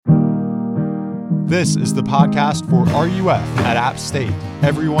This is the podcast for RUF at App State.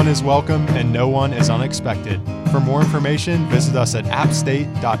 Everyone is welcome and no one is unexpected. For more information, visit us at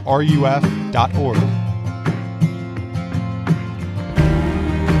appstate.ruf.org.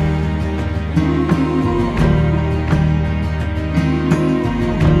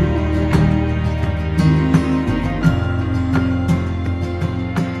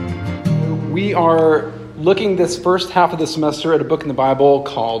 We are looking this first half of the semester at a book in the Bible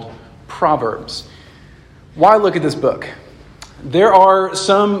called Proverbs. Why look at this book? There are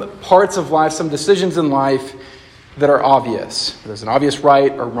some parts of life, some decisions in life that are obvious. There's an obvious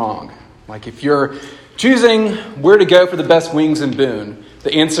right or wrong. Like if you're choosing where to go for the best wings in Boone,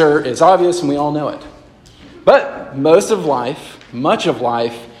 the answer is obvious and we all know it. But most of life, much of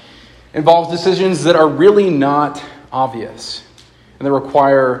life, involves decisions that are really not obvious and they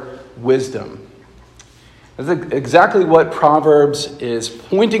require wisdom. That's exactly what Proverbs is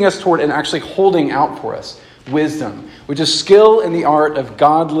pointing us toward and actually holding out for us. Wisdom, which is skill in the art of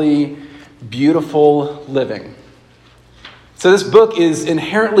godly, beautiful living. So this book is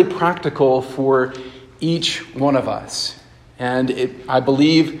inherently practical for each one of us. And it, I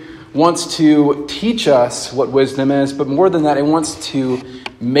believe, wants to teach us what wisdom is, but more than that, it wants to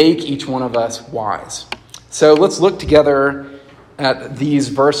make each one of us wise. So let's look together at these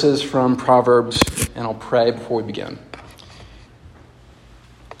verses from Proverbs, and I'll pray before we begin.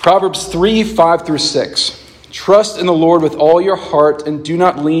 Proverbs 3:5-6. Trust in the Lord with all your heart and do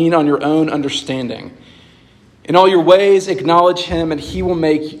not lean on your own understanding. In all your ways acknowledge him and he will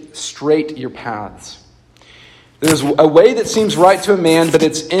make straight your paths. There's a way that seems right to a man, but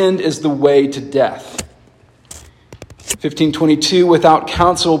its end is the way to death. 15:22. Without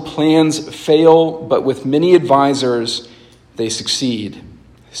counsel plans fail, but with many advisors they succeed.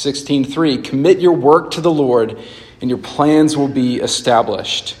 16:3. Commit your work to the Lord and your plans will be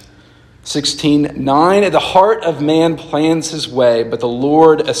established. 16:9. The heart of man plans his way, but the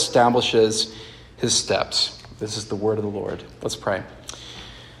Lord establishes his steps. This is the word of the Lord. Let's pray.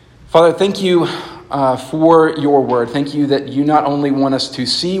 Father, thank you for your word. Thank you that you not only want us to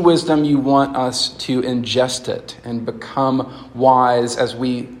see wisdom, you want us to ingest it and become wise as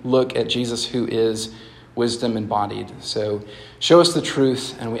we look at Jesus, who is wisdom embodied. So show us the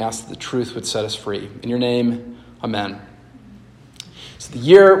truth, and we ask that the truth would set us free. In your name, amen. So the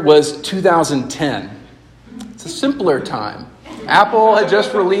year was 2010. It's a simpler time. Apple had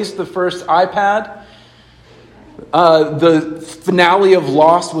just released the first iPad. The finale of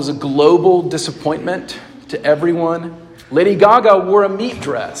Lost was a global disappointment to everyone. Lady Gaga wore a meat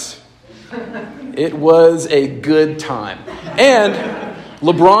dress. It was a good time. And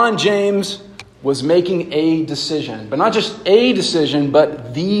LeBron James was making a decision, but not just a decision,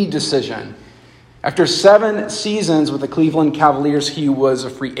 but the decision. After 7 seasons with the Cleveland Cavaliers, he was a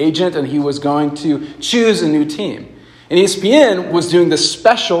free agent and he was going to choose a new team. And ESPN was doing this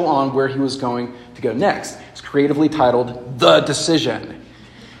special on where he was going to go next. It's creatively titled The Decision.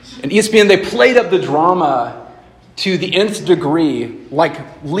 And ESPN, they played up the drama to the nth degree, like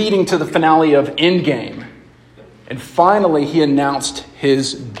leading to the finale of Endgame. And finally, he announced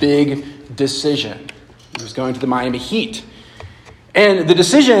his big decision. He was going to the Miami Heat. And the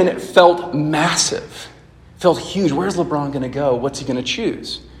decision felt massive, felt huge. Where's LeBron going to go? What's he going to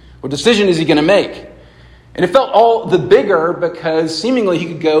choose? What decision is he going to make? And it felt all the bigger because seemingly he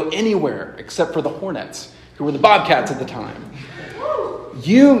could go anywhere except for the Hornets, who were the Bobcats at the time.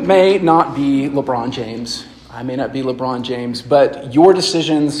 You may not be LeBron James. I may not be LeBron James, but your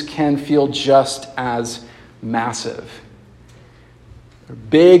decisions can feel just as massive.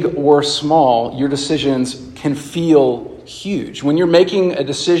 Big or small, your decisions can feel huge. When you're making a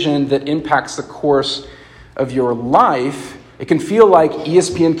decision that impacts the course of your life, it can feel like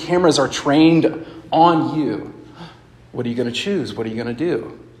ESPN cameras are trained on you. What are you going to choose? What are you going to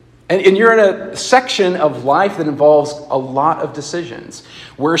do? And you're in a section of life that involves a lot of decisions.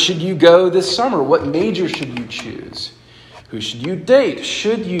 Where should you go this summer? What major should you choose? Who should you date?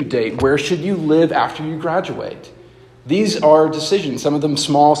 Should you date? Where should you live after you graduate? These are decisions, some of them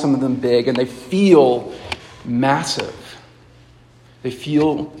small, some of them big, and they feel massive. They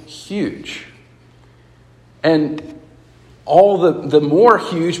feel huge. And all the more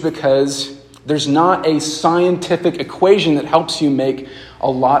huge because there's not a scientific equation that helps you make a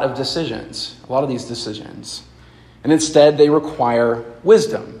lot of decisions, a lot of these decisions. And instead, they require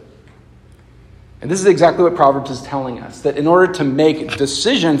wisdom. And this is exactly what Proverbs is telling us, that in order to make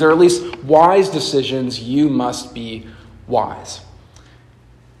decisions, or at least wise decisions, you must be wise.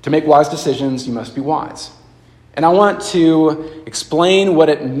 To make wise decisions, you must be wise. And I want to explain what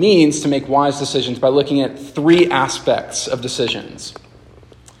it means to make wise decisions by looking at 3 aspects of decisions.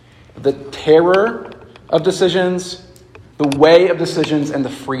 the terror of decisions, the way of decisions, and the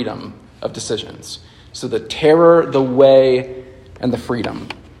freedom of decisions. So the terror, the way, and the freedom.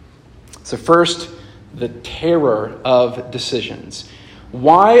 So first, the terror of decisions.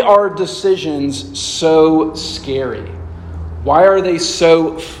 Why are decisions so scary? Why are they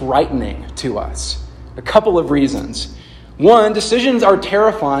so frightening to us? A couple of reasons. One, decisions are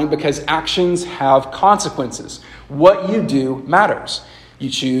terrifying because actions have consequences. What you do matters. You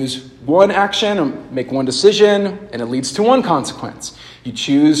choose one action or make one decision, and it leads to one consequence. You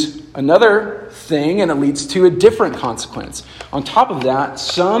choose another thing, and it leads to a different consequence. On top of that,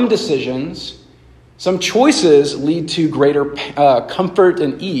 some decisions, some choices lead to greater comfort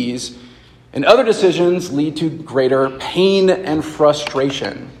and ease, and other decisions lead to greater pain and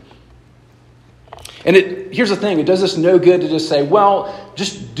frustration. And here's the thing, it does us no good to just say, well,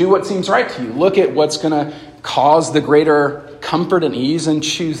 just do what seems right to you. Look at what's going to cause the greater comfort and ease and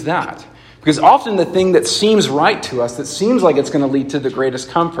choose that. Because often the thing that seems right to us, that seems like it's going to lead to the greatest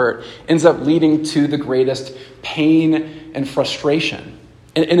comfort, ends up leading to the greatest pain and frustration.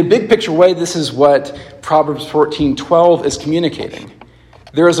 In a big picture way, this is what Proverbs 14:12 is communicating.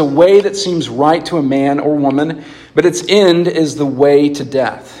 There is a way that seems right to a man or woman, but its end is the way to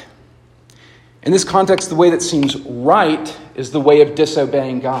death. In this context, the way that seems right is the way of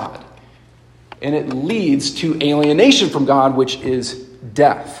disobeying God. And it leads to alienation from God, which is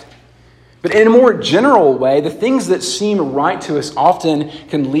death. But in a more general way, the things that seem right to us often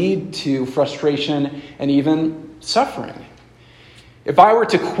can lead to frustration and even suffering. If I were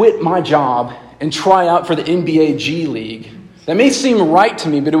to quit my job and try out for the NBA G League, that may seem right to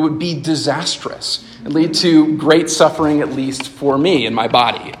me, but it would be disastrous and lead to great suffering, at least for me and my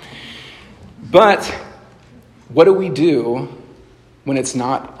body. But what do we do when it's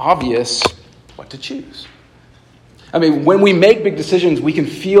not obvious what to choose? I mean, when we make big decisions, we can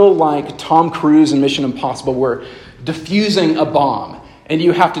feel like Tom Cruise in Mission Impossible. We're diffusing a bomb, and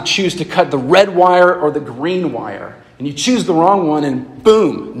you have to choose to cut the red wire or the green wire. And you choose the wrong one, and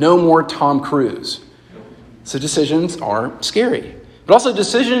boom, no more Tom Cruise. So decisions are scary. But also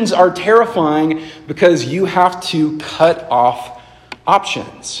decisions are terrifying because you have to cut off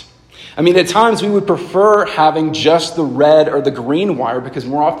options. I mean, at times we would prefer having just the red or the green wire because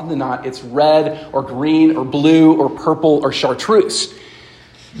more often than not, it's red or green or blue or purple or chartreuse.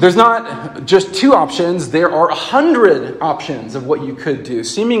 There's not just two options. There are 100 options of what you could do,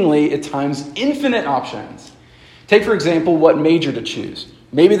 seemingly at times infinite options. Take, for example, what major to choose.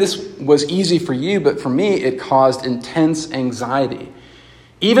 Maybe this was easy for you, but for me, it caused intense anxiety.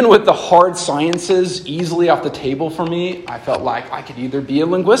 Even with the hard sciences easily off the table for me, I felt like I could either be a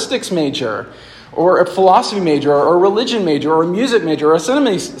linguistics major or a philosophy major or a religion major or a music major or a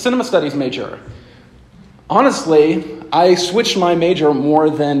cinema studies major. Honestly, I switched my major more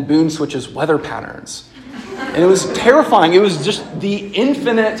than Boone switches weather patterns. And it was terrifying. It was just the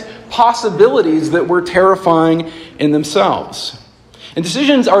infinite possibilities that were terrifying in themselves. And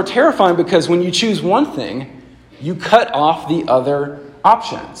decisions are terrifying because when you choose one thing, you cut off the other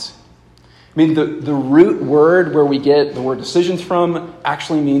options. I mean, the root word where we get the word decisions from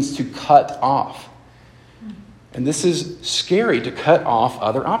actually means to cut off. And this is scary, to cut off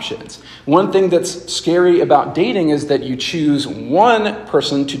other options. One thing that's scary about dating is that you choose one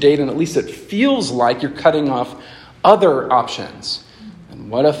person to date, and at least it feels like you're cutting off other options. And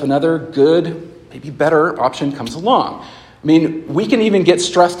what if another good, maybe better option comes along? I mean, we can even get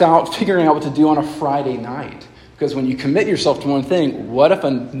stressed out figuring out what to do on a Friday night. Because when you commit yourself to one thing, what if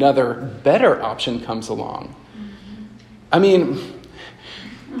another better option comes along? I mean,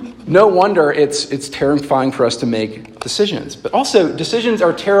 no wonder it's terrifying for us to make decisions. But also, decisions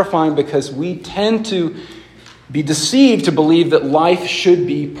are terrifying because we tend to be deceived to believe that life should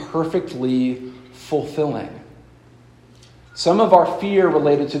be perfectly fulfilling. Some of our fear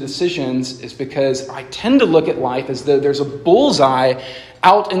related to decisions is because I tend to look at life as though there's a bullseye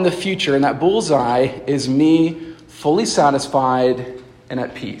out in the future, and that bullseye is me fully satisfied and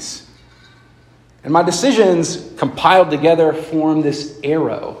at peace. And my decisions compiled together form this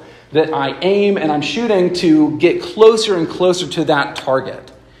arrow that I aim and I'm shooting to get closer and closer to that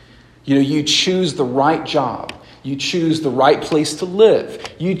target. You know, you choose the right job. You choose the right place to live.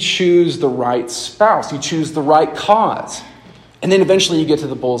 You choose the right spouse. You choose the right cause. And then eventually you get to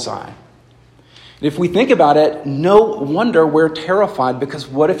the bullseye. And if we think about it, no wonder we're terrified, because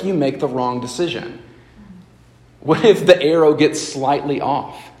what if you make the wrong decision? What if the arrow gets slightly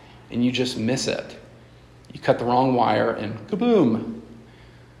off and you just miss it? You cut the wrong wire and kaboom.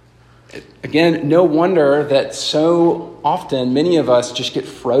 Again, no wonder that so often many of us just get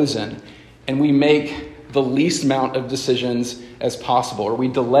frozen and we make the least amount of decisions as possible, or we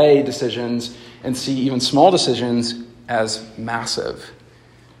delay decisions and see even small decisions as massive.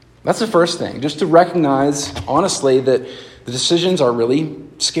 That's the first thing, just to recognize, honestly, that the decisions are really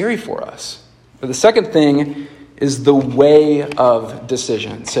scary for us. But the second thing is the way of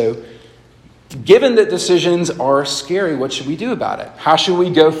decision. So, given that decisions are scary, what should we do about it? How should we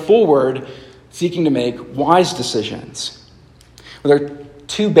go forward seeking to make wise decisions? Well, there are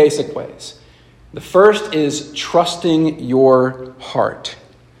two basic ways. The first is trusting your heart.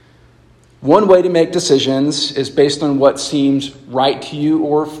 One way to make decisions is based on what seems right to you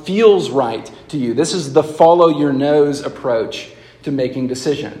or feels right to you. This is the follow your nose approach to making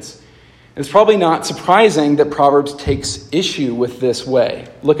decisions. It's probably not surprising that Proverbs takes issue with this way.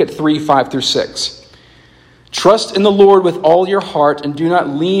 Look at 3:5-6. Trust in the Lord with all your heart and do not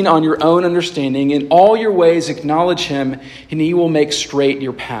lean on your own understanding. In all your ways acknowledge him and he will make straight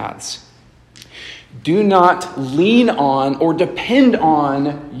your paths. Do not lean on or depend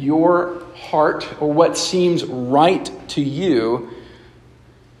on your heart or what seems right to you.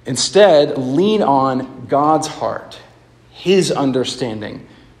 Instead, lean on God's heart, his understanding,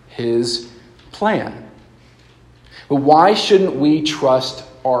 his plan. But why shouldn't we trust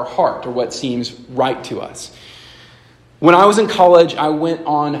our heart or what seems right to us? When I was in college, I went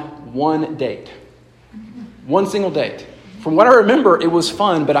on one date. One single date. From what I remember, it was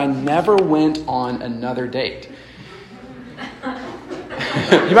fun, but I never went on another date.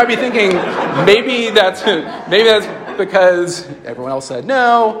 You might be thinking, maybe that's because everyone else said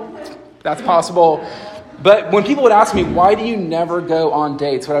no. That's possible. But when people would ask me, why do you never go on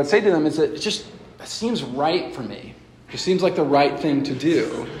dates? What I would say to them is that it seems right for me. It seems like the right thing to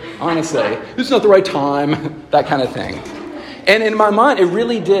do. Honestly, this is not the right time, that kind of thing. And in my mind, it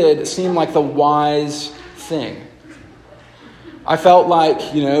really did seem like the wise thing. I felt like,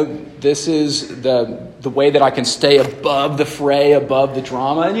 this is the way that I can stay above the fray, above the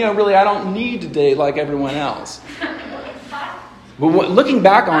drama. And, really, I don't need to date like everyone else. But looking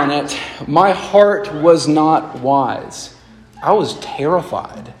back on it, my heart was not wise. I was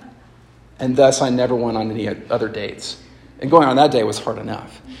terrified. And thus, I never went on any other dates. And going on that day was hard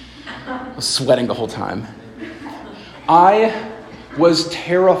enough. I was sweating the whole time. I was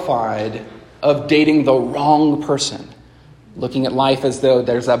terrified of dating the wrong person. Looking at life as though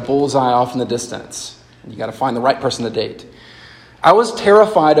there's that bullseye off in the distance. And you got to find the right person to date. I was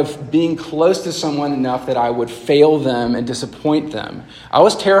terrified of being close to someone enough that I would fail them and disappoint them. I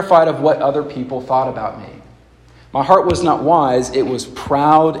was terrified of what other people thought about me. My heart was not wise. It was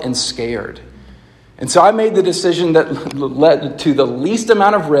proud and scared. And so I made the decision that led to the least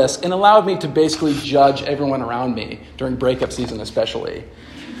amount of risk and allowed me to basically judge everyone around me during breakup season especially.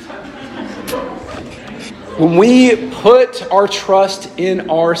 When we put our trust in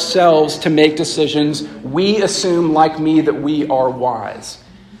ourselves to make decisions, we assume, like me, that we are wise.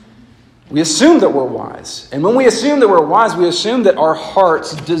 We assume that we're wise. And when we assume that we're wise, we assume that our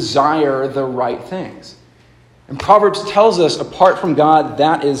hearts desire the right things. And Proverbs tells us, apart from God,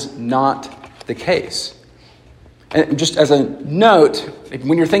 that is not the case. And just as a note,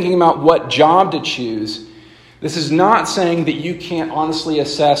 when you're thinking about what job to choose, this is not saying that you can't honestly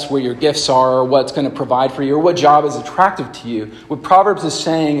assess where your gifts are or what's going to provide for you or what job is attractive to you. What Proverbs is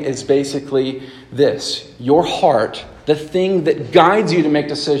saying is basically this. Your heart, the thing that guides you to make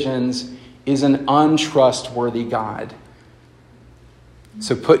decisions, is an untrustworthy guide.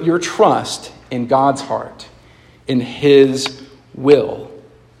 So put your trust in God's heart, in his will.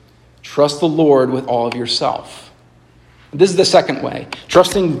 Trust the Lord with all of yourself. This is the second way.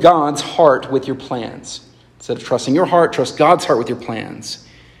 Trusting God's heart with your plans. Instead of trusting your heart, trust God's heart with your plans.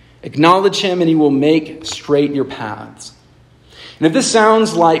 Acknowledge him and he will make straight your paths. And if this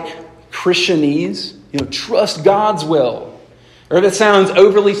sounds like Christianese, trust God's will. Or if it sounds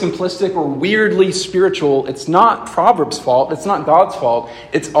overly simplistic or weirdly spiritual, it's not Proverbs' fault. It's not God's fault.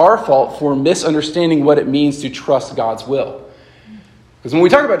 It's our fault for misunderstanding what it means to trust God's will. Because when we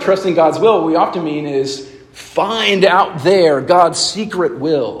talk about trusting God's will, what we often mean is find out there God's secret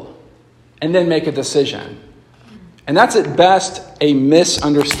will and then make a decision. And that's at best a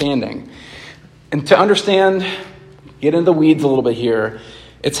misunderstanding. And to understand, get into the weeds a little bit here,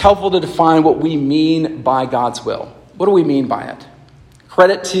 it's helpful to define what we mean by God's will. What do we mean by it?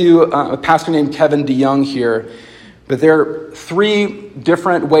 Credit to a pastor named Kevin DeYoung here, but there are three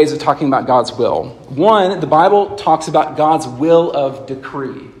different ways of talking about God's will. One, the Bible talks about God's will of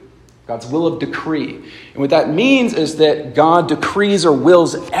decree. God's will of decree. And what that means is that God decrees or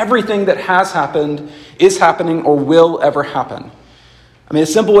wills everything that has happened, is happening, or will ever happen. I mean, a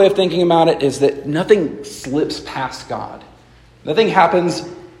simple way of thinking about it is that nothing slips past God. Nothing happens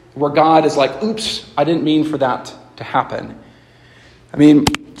where God is like, oops, I didn't mean for that to happen.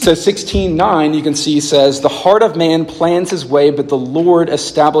 So 16:9, you can see, says, the heart of man plans his way, but the Lord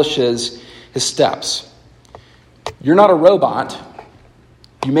establishes his steps. You're not a robot.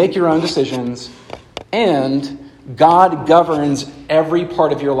 You make your own decisions, and God governs every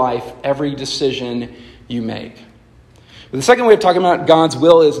part of your life, every decision you make. But the second way of talking about God's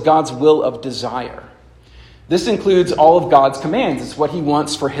will is God's will of desire. This includes all of God's commands. It's what he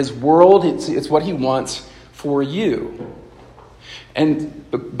wants for his world. It's what he wants for you. And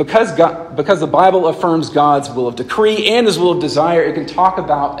because the Bible affirms God's will of decree and his will of desire, it can talk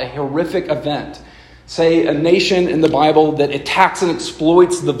about a horrific event. Say a nation in the Bible that attacks and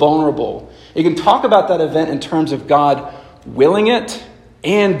exploits the vulnerable. It can talk about that event in terms of God willing it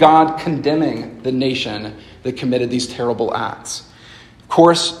and God condemning the nation that committed these terrible acts. Of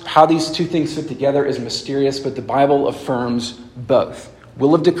course, how these two things fit together is mysterious, but the Bible affirms both.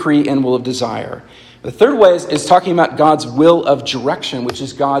 Will of decree and will of desire. The third way is talking about God's will of direction, which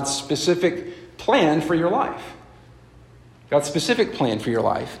is God's specific plan for your life. God's specific plan for your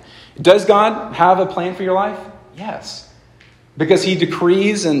life. Does God have a plan for your life? Yes. Because he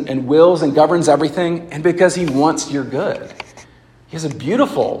decrees and wills and governs everything, and because he wants your good. He has a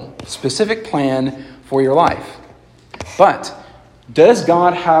beautiful, specific plan for your life. But does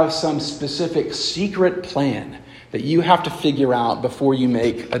God have some specific secret plan that you have to figure out before you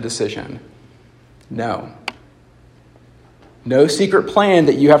make a decision? No. No secret plan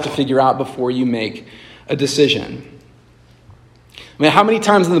that you have to figure out before you make a decision. How many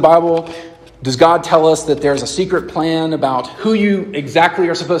times in the Bible does God tell us that there's a secret plan about who you exactly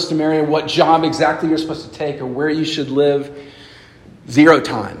are supposed to marry, or what job exactly you're supposed to take, or where you should live? 0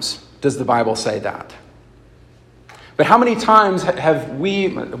 times does the Bible say that. But how many times have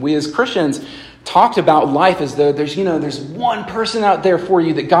we as Christians talked about life as though there's one person out there for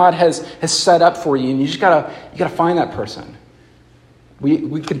you that God has set up for you, and you just gotta find that person.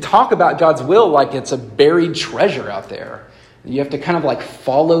 We can talk about God's will like it's a buried treasure out there. You have to kind of like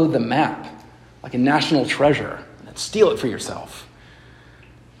follow the map, like a national treasure, and steal it for yourself.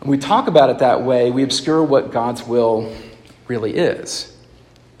 When we talk about it that way, we obscure what God's will really is.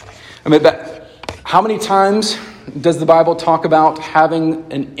 But how many times does the Bible talk about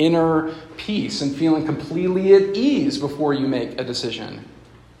having an inner peace and feeling completely at ease before you make a decision?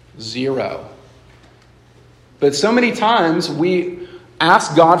 0. But so many times we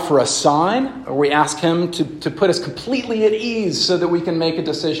ask God for a sign, or we ask him to put us completely at ease so that we can make a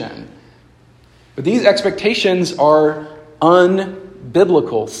decision. But these expectations are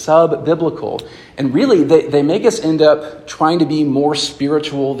unbiblical, sub-biblical. And really, they make us end up trying to be more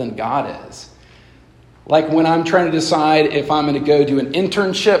spiritual than God is. Like when I'm trying to decide if I'm going to go do an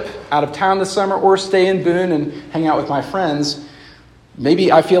internship out of town this summer or stay in Boone and hang out with my friends,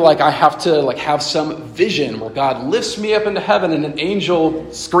 maybe I feel like I have to have some vision where God lifts me up into heaven and an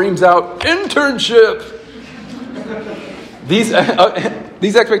angel screams out, "Internship!"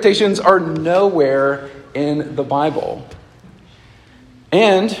 These expectations are nowhere in the Bible.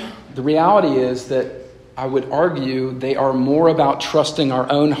 And the reality is that I would argue they are more about trusting our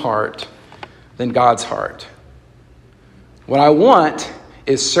own heart than God's heart. What I want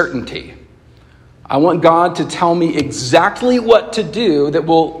is certainty. I want God to tell me exactly what to do that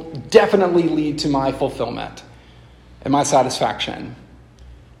will definitely lead to my fulfillment and my satisfaction.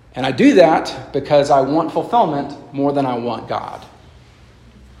 And I do that because I want fulfillment more than I want God.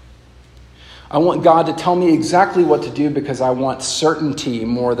 I want God to tell me exactly what to do because I want certainty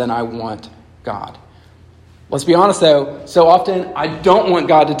more than I want God. Let's be honest though, so often I don't want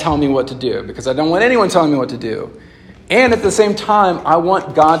God to tell me what to do because I don't want anyone telling me what to do. And at the same time, I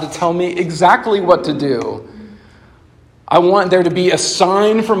want God to tell me exactly what to do. I want there to be a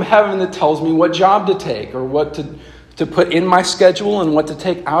sign from heaven that tells me what job to take or what to put in my schedule and what to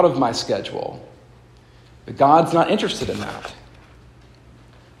take out of my schedule. But God's not interested in that.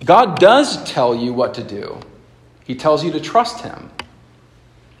 God does tell you what to do. He tells you to trust him.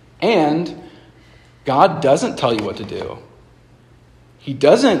 And God doesn't tell you what to do. He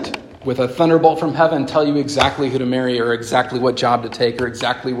doesn't, with a thunderbolt from heaven, tell you exactly who to marry or exactly what job to take or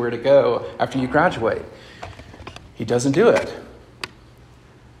exactly where to go after you graduate. He doesn't do it.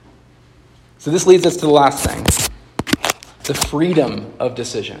 So this leads us to the last thing. The freedom of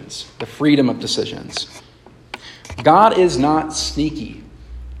decisions. The freedom of decisions. God is not sneaky.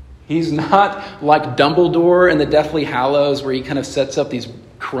 He's not like Dumbledore in the Deathly Hallows where he kind of sets up these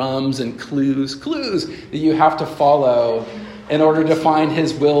crumbs and clues that you have to follow in order to find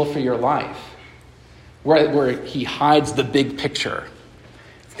his will for your life, where he hides the big picture.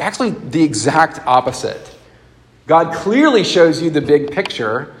 It's actually the exact opposite. God clearly shows you the big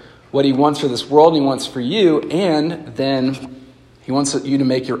picture what he wants for this world and he wants for you, and then he wants you to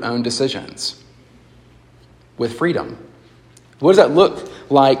make your own decisions with freedom. What does that look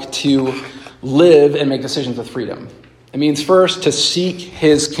like to live and make decisions with freedom? It means first to seek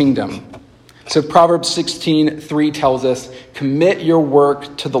his kingdom. So Proverbs 16:3 tells us, commit your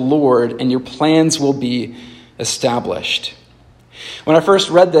work to the Lord and your plans will be established. When I first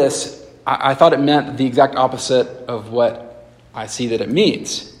read this, I thought it meant the exact opposite of what I see that it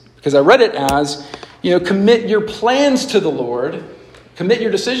means. Because I read it as, commit your plans to the Lord, commit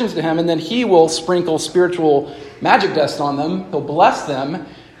your decisions to him, and then he will sprinkle spiritual magic dust on them, he'll bless them,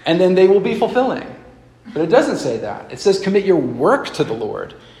 and then they will be fulfilling. But it doesn't say that. It says commit your work to the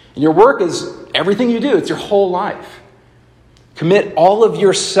Lord. And your work is everything you do. It's your whole life. Commit all of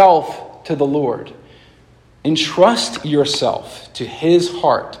yourself to the Lord. Entrust yourself to his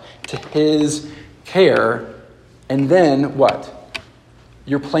heart, to his care, and then what?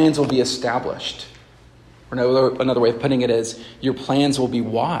 Your plans will be established. Or another way of putting it is, your plans will be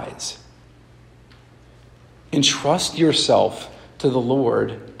wise. Entrust yourself to the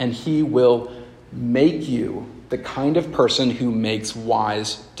Lord, and he will make you the kind of person who makes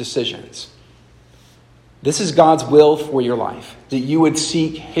wise decisions. This is God's will for your life, that you would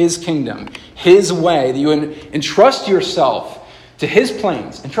seek his kingdom, his way, that you would entrust yourself to his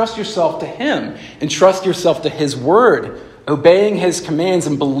plans, entrust yourself to him, entrust yourself to his word, obeying his commands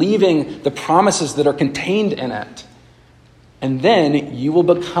and believing the promises that are contained in it. And then you will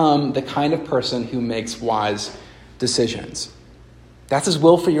become the kind of person who makes wise decisions. That's his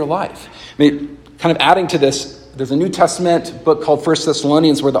will for your life. Kind of adding to this, there's a New Testament book called 1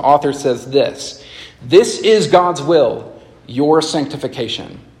 Thessalonians where the author says this: this is God's will, your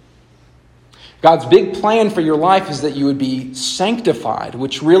sanctification. God's big plan for your life is that you would be sanctified,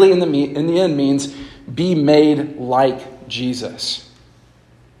 which really in the end means be made like Jesus.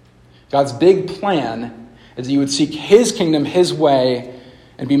 God's big plan is that you would seek his kingdom, his way,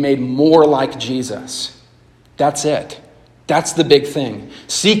 and be made more like Jesus. That's it. That's the big thing.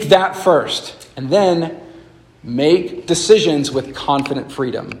 Seek that first, and then make decisions with confident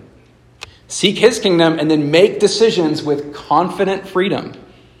freedom. Seek his kingdom, and then make decisions with confident freedom.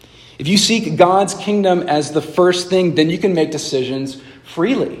 If you seek God's kingdom as the first thing, then you can make decisions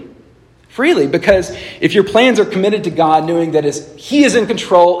freely. Freely, because if your plans are committed to God, knowing that he is in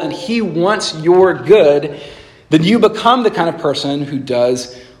control and he wants your good, then you become the kind of person who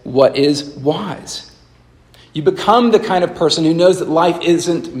does what is wise. You become the kind of person who knows that life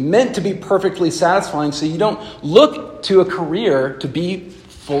isn't meant to be perfectly satisfying, so you don't look to a career to be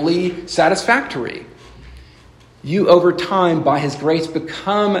fully satisfactory. You, over time, by his grace,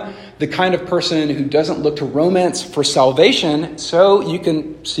 become the kind of person who doesn't look to romance for salvation, so you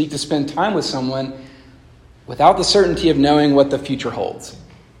can seek to spend time with someone without the certainty of knowing what the future holds.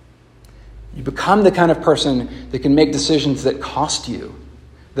 You become the kind of person that can make decisions that cost you,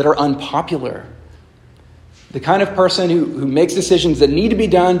 that are unpopular. The kind of person who makes decisions that need to be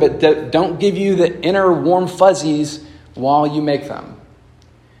done, but that don't give you the inner warm fuzzies while you make them.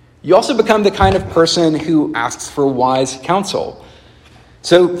 You also become the kind of person who asks for wise counsel.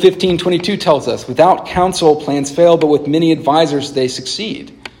 So 15:22 tells us, without counsel, plans fail, but with many advisors, they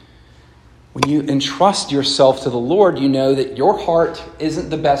succeed. When you entrust yourself to the Lord, you know that your heart isn't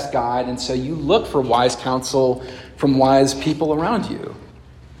the best guide, and so you look for wise counsel from wise people around you.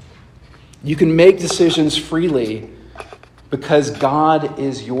 You can make decisions freely because God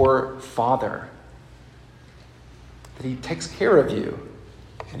is your Father. That he takes care of you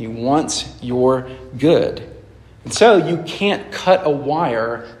and he wants your good. And so you can't cut a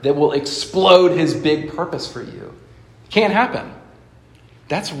wire that will explode his big purpose for you. It can't happen.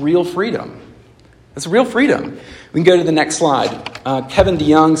 That's real freedom. That's real freedom. We can go to the next slide. Kevin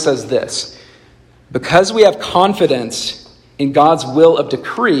DeYoung says this: because we have confidence in God's will of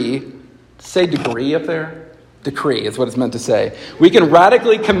decree, say degree up there? Decree is what it's meant to say. We can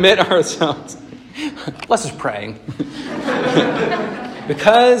radically commit ourselves. Less is praying.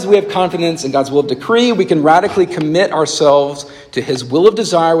 Because we have confidence in God's will of decree, we can radically commit ourselves to his will of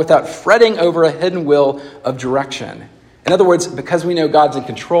desire without fretting over a hidden will of direction. In other words, because we know God's in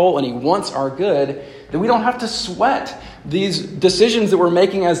control and he wants our good, then we don't have to sweat these decisions that we're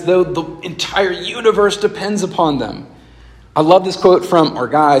making as though the entire universe depends upon them. I love this quote from our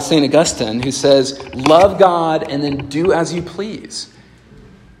guy, St. Augustine, who says, love God and then do as you please.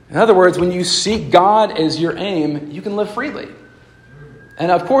 In other words, when you seek God as your aim, you can live freely. And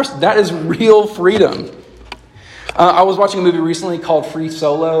of course, that is real freedom. I was watching a movie recently called Free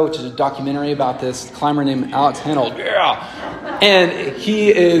Solo, which is a documentary about this climber named Alex Honnold. Yeah. And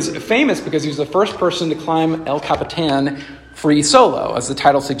he is famous because he was the first person to climb El Capitan free solo, as the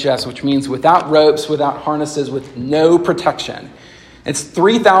title suggests, which means without ropes, without harnesses, with no protection. It's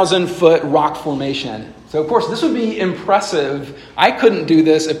 3,000-foot rock formation. So, of course, this would be impressive. I couldn't do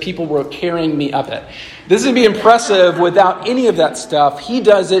this if people were carrying me up it. This would be impressive without any of that stuff. He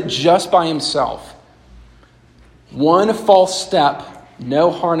does it just by himself. One false step,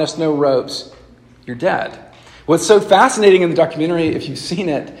 no harness, no ropes, you're dead. What's so fascinating in the documentary, if you've seen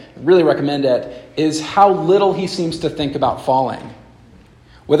it, I really recommend it, is how little he seems to think about falling.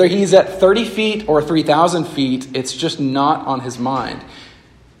 Whether he's at 30 feet or 3,000 feet, it's just not on his mind.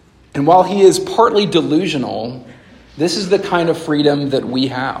 And while he is partly delusional, this is the kind of freedom that we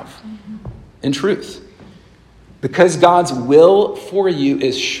have, in truth. Because God's will for you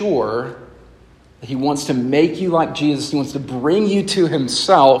is sure, he wants to make you like Jesus, he wants to bring you to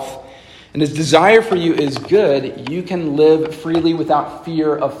himself, and his desire for you is good, you can live freely without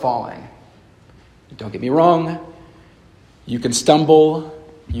fear of falling. Don't get me wrong, you can stumble,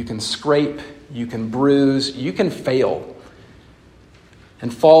 you can scrape, you can bruise, you can fail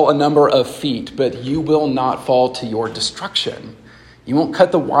and fall a number of feet, but you will not fall to your destruction. You won't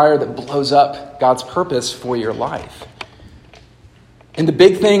cut the wire that blows up God's purpose for your life. In the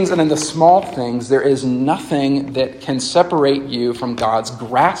big things and in the small things, there is nothing that can separate you from God's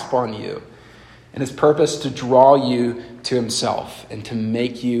grasp on you and his purpose to draw you to himself and to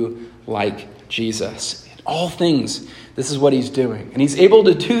make you like Jesus. In all things, this is what he's doing. And he's able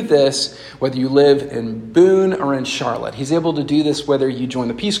to do this whether you live in Boone or in Charlotte. He's able to do this whether you join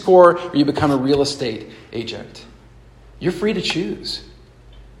the Peace Corps or you become a real estate agent. You're free to choose.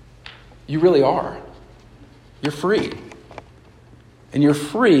 You really are. You're free. And you're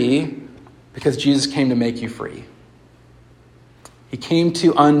free because Jesus came to make you free. He came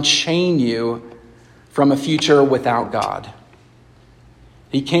to unchain you from a future without God.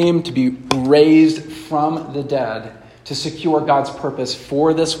 He came to be raised from the dead to secure God's purpose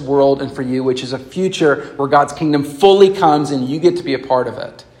for this world and for you, which is a future where God's kingdom fully comes and you get to be a part of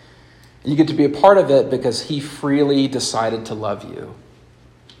it. And you get to be a part of it because he freely decided to love you.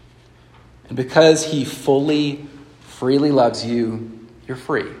 And because he freely loves you, you're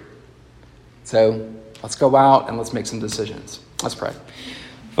free. So let's go out and let's make some decisions. Let's pray.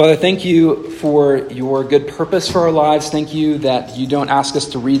 Father, thank you for your good purpose for our lives. Thank you that you don't ask us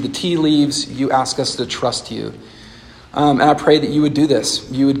to read the tea leaves. You ask us to trust you. And I pray that you would do this.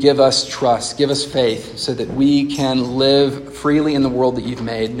 You would give us trust, give us faith so that we can live freely in the world that you've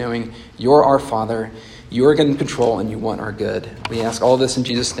made, knowing you're our Father, you're in control, and you want our good. We ask all this in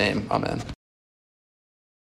Jesus' name. Amen.